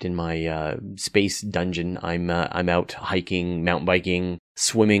trapped in my space dungeon, I'm out hiking, mountain biking,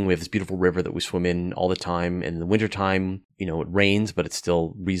 swimming. We have this beautiful river that we swim in all the time. And in the wintertime, it rains, but it's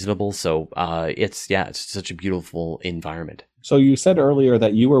still reasonable. So it's such a beautiful environment. So you said earlier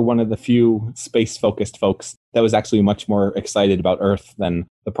that you were one of the few space-focused folks that was actually much more excited about Earth than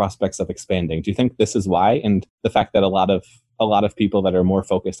the prospects of expanding. Do you think this is why? And the fact that a lot of people that are more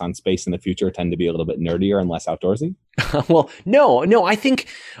focused on space in the future tend to be a little bit nerdier and less outdoorsy? Well, no. I think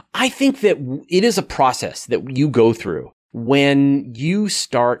that it is a process that you go through. When you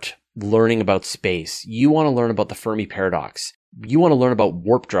start learning about space, you want to learn about the Fermi paradox. You want to learn about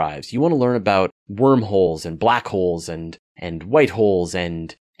warp drives. You want to learn about wormholes and black holes and white holes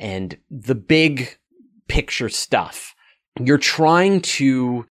and the big picture stuff. You're trying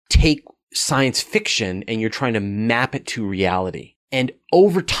to take science fiction and you're trying to map it to reality. And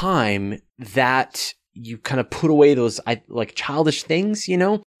over time, that you kind of put away those like childish things,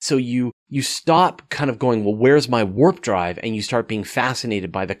 So you stop kind of going, well, where's my warp drive? And you start being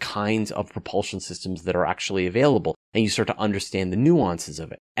fascinated by the kinds of propulsion systems that are actually available. And you start to understand the nuances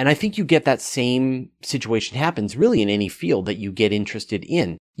of it. And I think you get that same situation happens really in any field that you get interested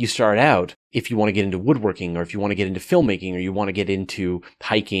in. You start out, if you want to get into woodworking or if you want to get into filmmaking or you want to get into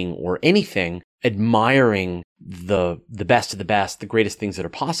hiking or anything, admiring the best of the best, the greatest things that are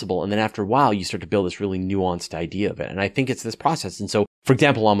possible. And then after a while, you start to build this really nuanced idea of it. And I think it's this process. And so, for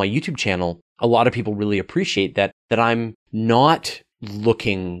example, on my YouTube channel, a lot of people really appreciate that I'm not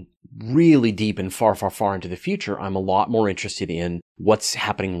looking really deep and far, far, far into the future. I'm a lot more interested in what's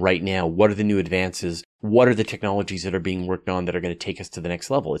happening right now. What are the new advances? What are the technologies that are being worked on that are going to take us to the next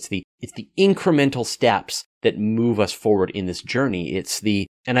level? It's the incremental steps that move us forward in this journey.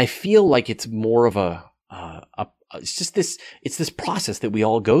 And I feel like it's more of it's this process that we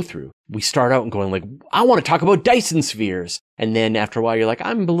all go through. We start out and going like, I want to talk about Dyson spheres. And then after a while, you're like,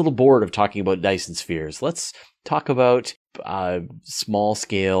 I'm a little bored of talking about Dyson spheres. Let's talk about small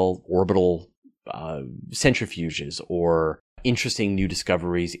scale orbital centrifuges, or interesting new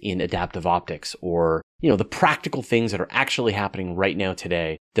discoveries in adaptive optics, or, the practical things that are actually happening right now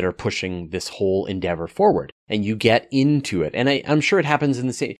today that are pushing this whole endeavor forward. And you get into it. And I'm sure it happens in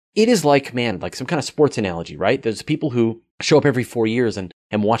the same, it is like some kind of sports analogy, right? There's people who show up every 4 years and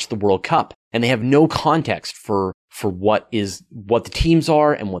watch the World Cup, and they have no context for what the teams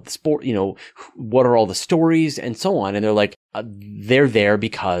are and what the sport, what are all the stories and so on. And they're like, they're there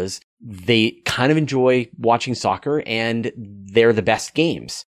because they kind of enjoy watching soccer and they're the best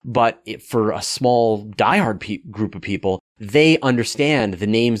games. But for a small diehard group of people, they understand the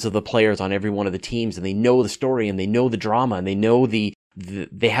names of the players on every one of the teams, and they know the story, and they know the drama, and they know they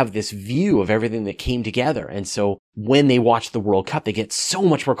have this view of everything that came together. And so when they watch the World Cup, they get so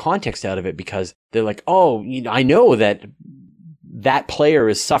much more context out of it, because they're like, oh, I know that player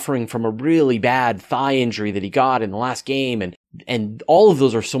is suffering from a really bad thigh injury that he got in the last game. And all of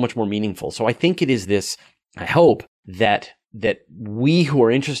those are so much more meaningful. So I think it is this, I hope that we who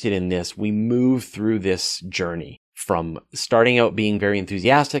are interested in this, we move through this journey from starting out being very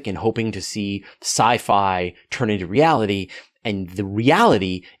enthusiastic and hoping to see sci-fi turn into reality. And the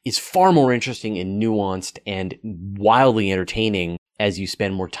reality is far more interesting and nuanced and wildly entertaining as you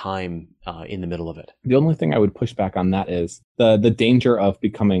spend more time in the middle of it. The only thing I would push back on that is the danger of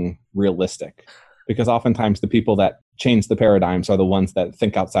becoming realistic. Because oftentimes the people that change the paradigms are the ones that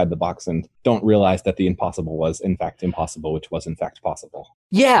think outside the box and don't realize that the impossible was in fact impossible, which was in fact possible.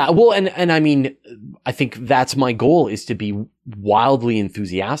 Yeah, well, and I mean, I think that's my goal, is to be wildly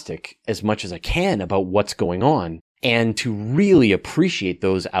enthusiastic as much as I can about what's going on, and to really appreciate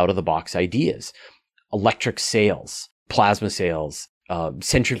those out-of-the-box ideas. Electric sails, plasma sails,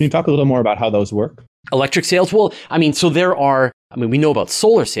 centrifuge. Can you talk a little more about how those work? Electric sails? Well, we know about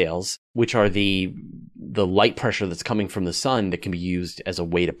solar sails, which are the light pressure that's coming from the sun that can be used as a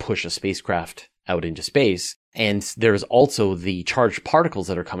way to push a spacecraft out into space. And there's also the charged particles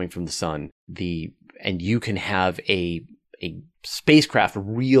that are coming from the sun. And you can have a spacecraft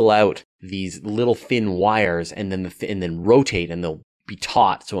reel out these little thin wires and then rotate, and they'll be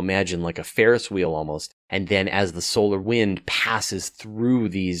taut. So imagine like a Ferris wheel almost. And then as the solar wind passes through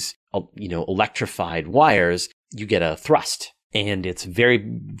these, electrified wires, you get a thrust. And it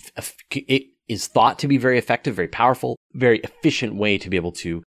is thought to be very effective, very powerful, very efficient way to be able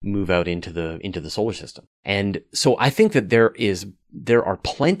to move out into the solar system. And so I think that there are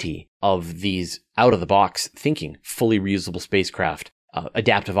plenty of these out of the box thinking, fully reusable spacecraft,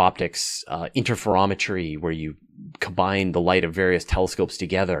 adaptive optics, interferometry, where you combine the light of various telescopes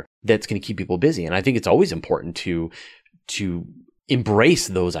together, that's going to keep people busy. And I think it's always important to embrace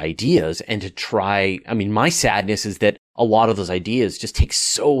those ideas and to try. I mean, my sadness is that a lot of those ideas just take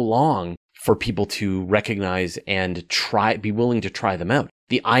so long for people to recognize and be willing to try them out.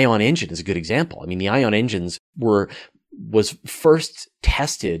 The ion engine is a good example. I mean, the ion engines was first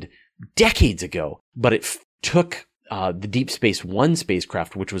tested decades ago, but it took the Deep Space One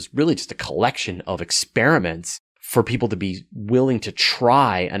spacecraft, which was really just a collection of experiments, for people to be willing to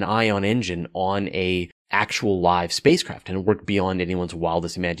try an ion engine on a actual live spacecraft, and it worked beyond anyone's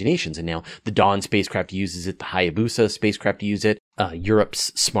wildest imaginations. And now the Dawn spacecraft uses it, the Hayabusa spacecraft use it,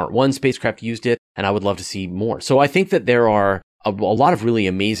 Europe's Smart 1 spacecraft used it, and I would love to see more. So I think that there are a lot of really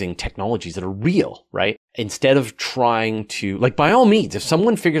amazing technologies that are real, right? Instead of trying to, by all means, if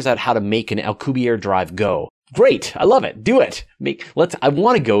someone figures out how to make an Alcubierre drive go, great, I love it, do it. I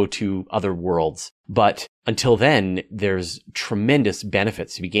want to go to other worlds, but until then, there's tremendous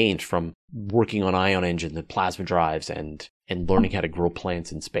benefits to be gained from working on ion engines and plasma drives and learning how to grow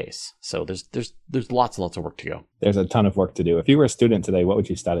plants in space. So there's lots and lots of work to go. There's a ton of work to do. If you were a student today, what would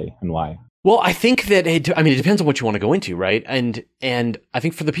you study and why? Well, I think that it depends on what you want to go into, right? And I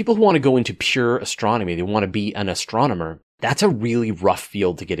think for the people who want to go into pure astronomy, they want to be an astronomer, that's a really rough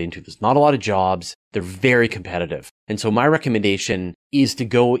field to get into. There's not a lot of jobs. They're very competitive. And so my recommendation is to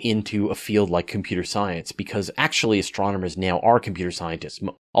go into a field like computer science, because actually astronomers now are computer scientists.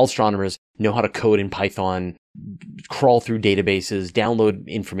 All astronomers know how to code in Python, crawl through databases, download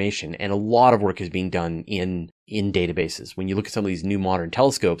information, and a lot of work is being done in databases. When you look at some of these new modern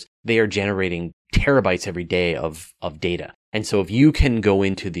telescopes, they are generating terabytes every day of data. And so if you can go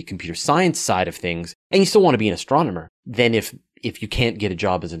into the computer science side of things and you still want to be an astronomer, then if you can't get a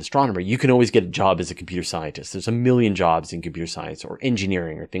job as an astronomer, you can always get a job as a computer scientist. There's a million jobs in computer science or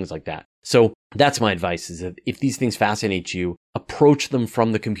engineering or things like that. So that's my advice, is that if these things fascinate you, approach them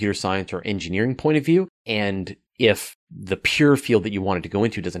from the computer science or engineering point of view. And if the pure field that you wanted to go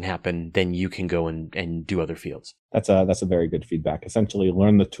into doesn't happen, then you can go and do other fields. That's a very good feedback. Essentially,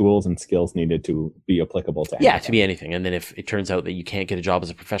 learn the tools and skills needed to be applicable to anything. Yeah, to be anything. And then if it turns out that you can't get a job as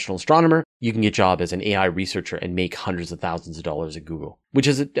a professional astronomer, you can get a job as an AI researcher and make hundreds of thousands of dollars at Google, which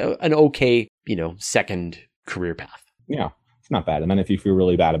is an okay, second career path. Yeah, it's not bad. And then if you feel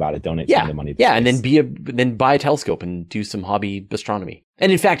really bad about it, donate some of the money. Yeah, and then buy a telescope and do some hobby astronomy.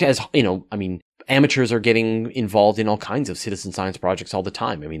 And in fact, as amateurs are getting involved in all kinds of citizen science projects all the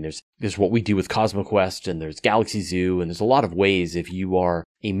time. I mean, there's what we do with CosmoQuest, and there's Galaxy Zoo, and there's a lot of ways, if you are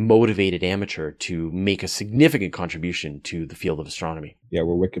a motivated amateur, to make a significant contribution to the field of astronomy. Yeah,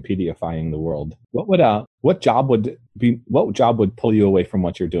 we're Wikipedia-fying the world. What job would pull you away from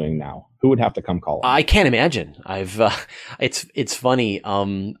what you're doing now? Who would have to come call? I can't imagine. It's funny.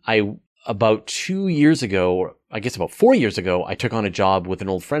 About 2 years ago, or I guess about 4 years ago, I took on a job with an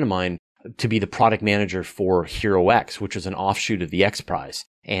old friend of mine to be the product manager for Hero X, which was an offshoot of the X Prize.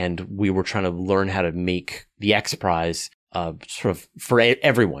 And we were trying to learn how to make the X Prize sort of for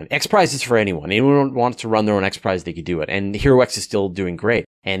everyone. X Prize is for anyone. Anyone who wants to run their own X Prize, they could do it. And Hero X is still doing great.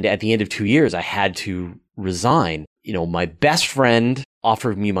 And at the end of 2 years, I had to resign. My best friend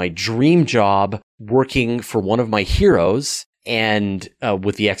offered me my dream job working for one of my heroes and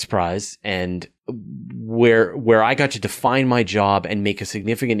with the X Prize, and where I got to define my job and make a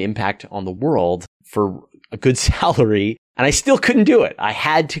significant impact on the world for a good salary, and I still couldn't do it. I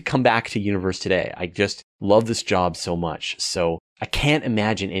had to come back to Universe Today. I just love this job so much. So I can't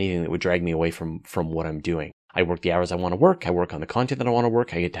imagine anything that would drag me away from what I'm doing. I work the hours I want to work. I work on the content that I want to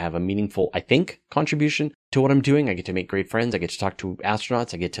work. I get to have a meaningful, I think, contribution to what I'm doing. I get to make great friends. I get to talk to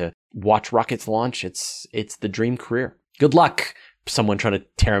astronauts. I get to watch rockets launch. It's the dream career. Good luck, someone trying to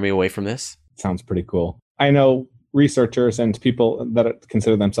tear me away from this. Sounds pretty cool. I know researchers and people that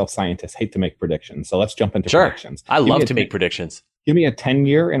consider themselves scientists hate to make predictions. So let's jump into predictions. I love to make predictions. Give me a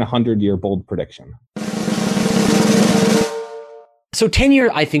 10-year and 100-year bold prediction. So 10-year,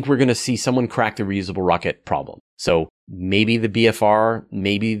 I think we're going to see someone crack the reusable rocket problem. So maybe the BFR,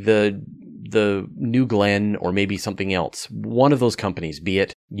 maybe the New Glenn, or maybe something else. One of those companies, be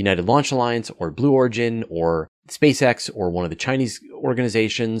it United Launch Alliance or Blue Origin or SpaceX or one of the Chinese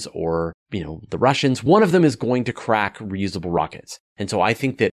organizations or, the Russians, one of them is going to crack reusable rockets. And so I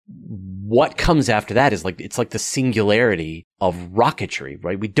think that what comes after that is it's like the singularity of rocketry,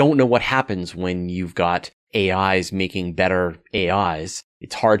 right? We don't know what happens when you've got AIs making better AIs.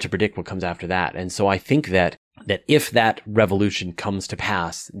 It's hard to predict what comes after that. And so I think that if that revolution comes to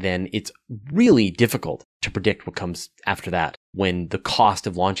pass, then it's really difficult to predict what comes after that when the cost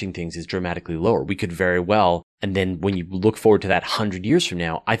of launching things is dramatically lower. We could very well, and then when you look forward to that 100 years from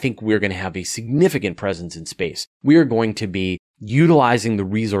now, I think we're going to have a significant presence in space. We are going to be utilizing the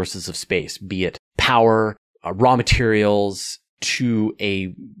resources of space, be it power, raw materials, to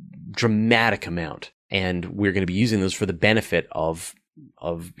a dramatic amount. And we're going to be using those for the benefit of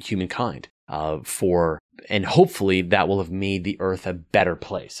humankind. And hopefully that will have made the Earth a better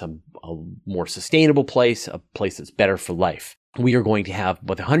place, a more sustainable place, a place that's better for life. We are going to have,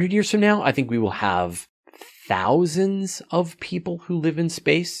 100 years from now, I think we will have thousands of people who live in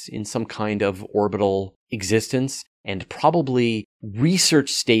space in some kind of orbital existence, and probably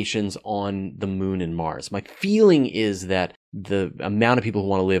research stations on the moon and Mars. My feeling is that the amount of people who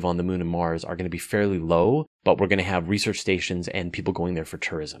want to live on the moon and Mars are going to be fairly low, but we're going to have research stations and people going there for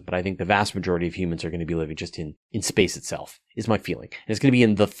tourism. But I think the vast majority of humans are going to be living just in space itself, is my feeling. And it's going to be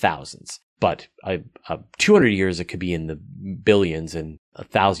in the thousands. But 200 years, it could be in the billions, and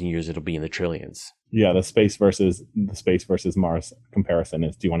 1,000 years, it'll be in the trillions. Yeah, the space versus Mars comparison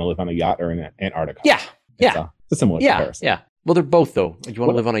is: do you want to live on a yacht or in Antarctica? Yeah. It's a similar comparison. Yeah. Well, they're both though. Do you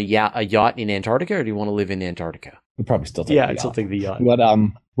want to live on a yacht in Antarctica, or do you want to live in Antarctica? We'd probably still take the yacht. I'd still take the yacht.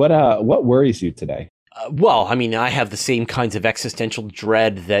 What worries you today? Well, I mean, I have the same kinds of existential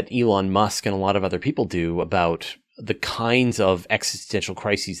dread that Elon Musk and a lot of other people do about the kinds of existential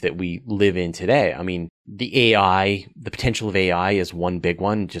crises that we live in today. I mean, the potential of AI is one big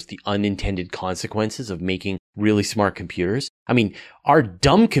one, just the unintended consequences of making really smart computers. I mean, our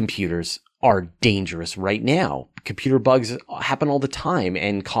dumb computers are dangerous right now. Computer bugs happen all the time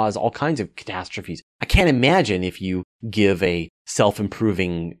and cause all kinds of catastrophes. I can't imagine if you give a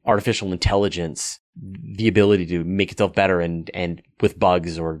self-improving artificial intelligence the ability to make itself better and with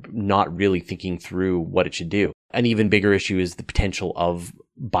bugs or not really thinking through what it should do. An even bigger issue is the potential of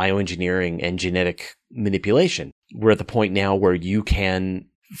bioengineering and genetic manipulation. We're at the point now where you can,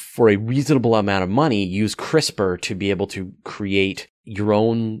 for a reasonable amount of money, use CRISPR to be able to create your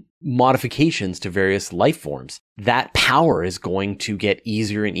own modifications to various life forms. That power is going to get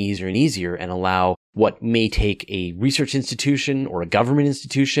easier and easier and easier and allow what may take a research institution or a government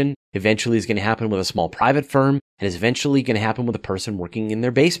institution eventually is going to happen with a small private firm and is eventually going to happen with a person working in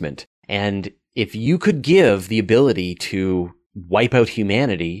their basement. And if you could give the ability to wipe out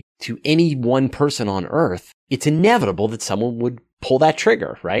humanity to any one person on Earth, it's inevitable that someone would pull that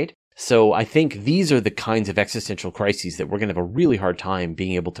trigger, right? So I think these are the kinds of existential crises that we're going to have a really hard time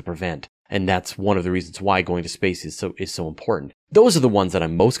being able to prevent. And that's one of the reasons why going to space is so important. Those are the ones that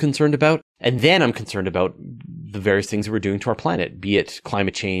I'm most concerned about. And then I'm concerned about the various things that we're doing to our planet, be it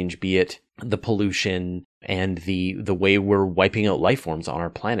climate change, be it the pollution and the way we're wiping out life forms on our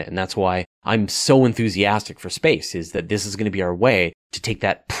planet. And that's why I'm so enthusiastic for space, is that this is going to be our way to take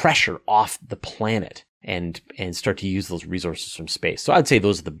that pressure off the planet and start to use those resources from space. So I'd say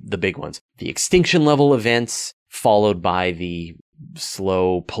those are the big ones. The extinction level events, followed by the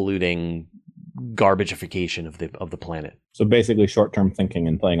slow polluting garbagification of the planet. So basically short-term thinking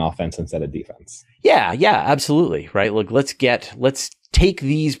and playing offense instead of defense. Yeah, absolutely. Right. Look, let's take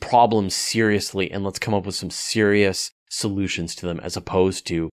these problems seriously and let's come up with some serious solutions to them, as opposed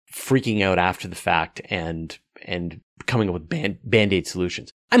to freaking out after the fact and coming up with band-aid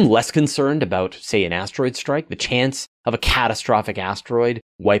solutions. I'm less concerned about, say, an asteroid strike. The chance of a catastrophic asteroid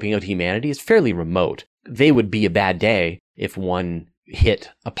wiping out humanity is fairly remote. They would be a bad day if one hit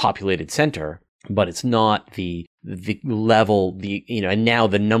a populated center, but it's not the level, and now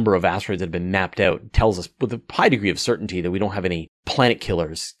the number of asteroids that have been mapped out tells us with a high degree of certainty that we don't have any planet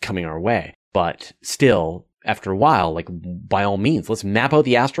killers coming our way. But still, after a while, by all means, let's map out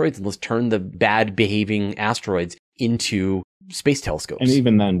the asteroids and let's turn the bad behaving asteroids into space telescopes. And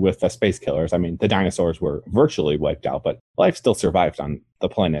even then, with the space killers, I mean, the dinosaurs were virtually wiped out, but life still survived on the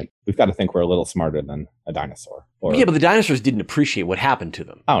planet. We've got to think we're a little smarter than a dinosaur. Yeah, but the dinosaurs didn't appreciate what happened to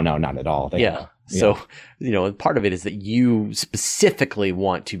them. Oh, no, not at all. So, part of it is that you specifically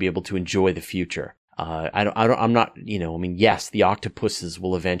want to be able to enjoy the future. Yes, the octopuses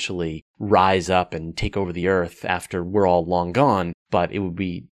will eventually rise up and take over the Earth after we're all long gone, but it would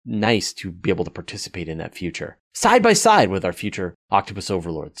be nice to be able to participate in that future side by side with our future octopus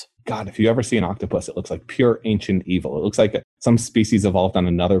overlords. God, if you ever see an octopus, it looks like pure ancient evil. It looks like some species evolved on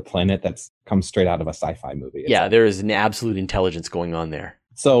another planet that's come straight out of a sci-fi movie. There is an absolute intelligence going on there.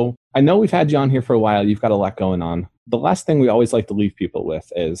 So I know we've had you on here for a while. You've got a lot going on. The last thing we always like to leave people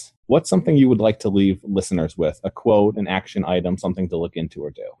with is, what's something you would like to leave listeners with? A quote, an action item, something to look into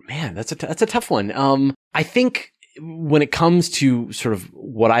or do? Man, that's a tough one. I think when it comes to sort of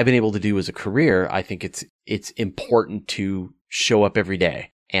what I've been able to do as a career, I think it's important to show up every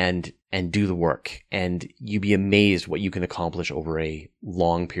day and do the work, and you'd be amazed what you can accomplish over a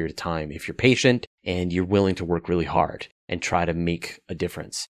long period of time if you're patient and you're willing to work really hard and try to make a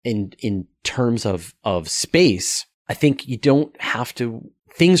difference. In terms of space, I think you don't have to.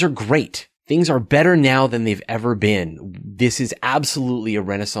 Things are great. Things are better now than they've ever been. This is absolutely a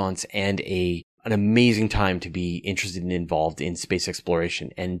renaissance and an amazing time to be interested and involved in space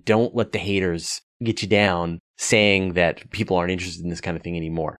exploration. And don't let the haters get you down saying that people aren't interested in this kind of thing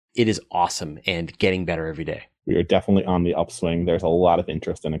anymore. It is awesome and getting better every day. We are definitely on the upswing. There's a lot of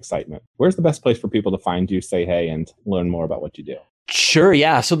interest and excitement. Where's the best place for people to find you, say hey, and learn more about what you do? Sure,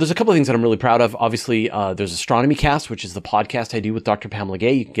 yeah. So there's a couple of things that I'm really proud of. Obviously, there's Astronomy Cast, which is the podcast I do with Dr. Pamela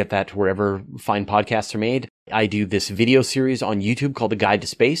Gay. You can get that wherever fine podcasts are made. I do this video series on YouTube called The Guide to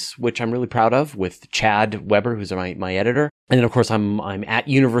Space, which I'm really proud of, with Chad Weber, who's my editor. And then, of course, I'm at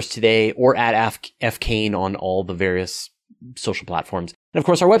Universe Today or at F. Cain on all the various social platforms. And of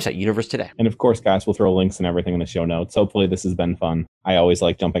course, our website, Universe Today. And of course, guys, we'll throw links and everything in the show notes. Hopefully this has been fun. I always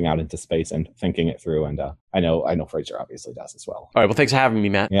like jumping out into space and thinking it through. And I know Fraser obviously does as well. All right. Well, thanks for having me,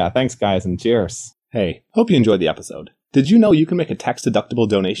 Matt. Yeah. Thanks, guys. And cheers. Hey, hope you enjoyed the episode. Did you know you can make a tax-deductible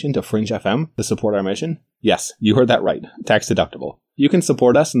donation to Fringe FM to support our mission? Yes, you heard that right. Tax-deductible. You can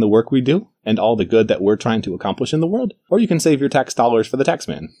support us in the work we do and all the good that we're trying to accomplish in the world, or you can save your tax dollars for the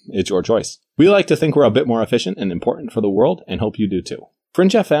taxman. It's your choice. We like to think we're a bit more efficient and important for the world, and hope you do too.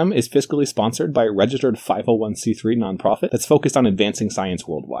 Fringe FM is fiscally sponsored by a registered 501c3 nonprofit that's focused on advancing science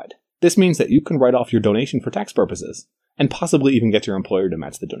worldwide. This means that you can write off your donation for tax purposes, and possibly even get your employer to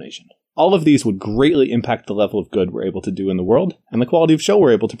match the donation. All of these would greatly impact the level of good we're able to do in the world, and the quality of show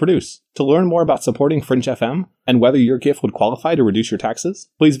we're able to produce. To learn more about supporting Fringe FM, and whether your gift would qualify to reduce your taxes,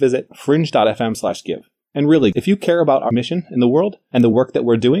 please visit fringe.fm/give. And really, if you care about our mission in the world and the work that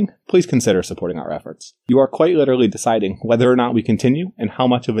we're doing, please consider supporting our efforts. You are quite literally deciding whether or not we continue and how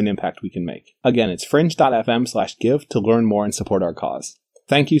much of an impact we can make. Again, it's fringe.fm/give to learn more and support our cause.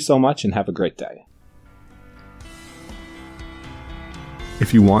 Thank you so much and have a great day.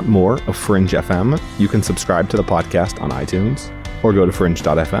 If you want more of Fringe FM, you can subscribe to the podcast on iTunes or go to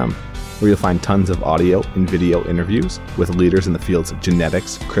fringe.fm, where you'll find tons of audio and video interviews with leaders in the fields of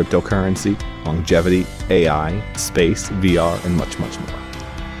genetics, cryptocurrency, longevity, AI, space, VR, and much, much more.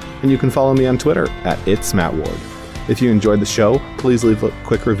 And you can follow me on Twitter at @It'sMattWard. If you enjoyed the show, please leave a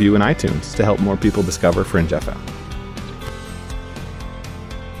quick review in iTunes to help more people discover Fringe FM.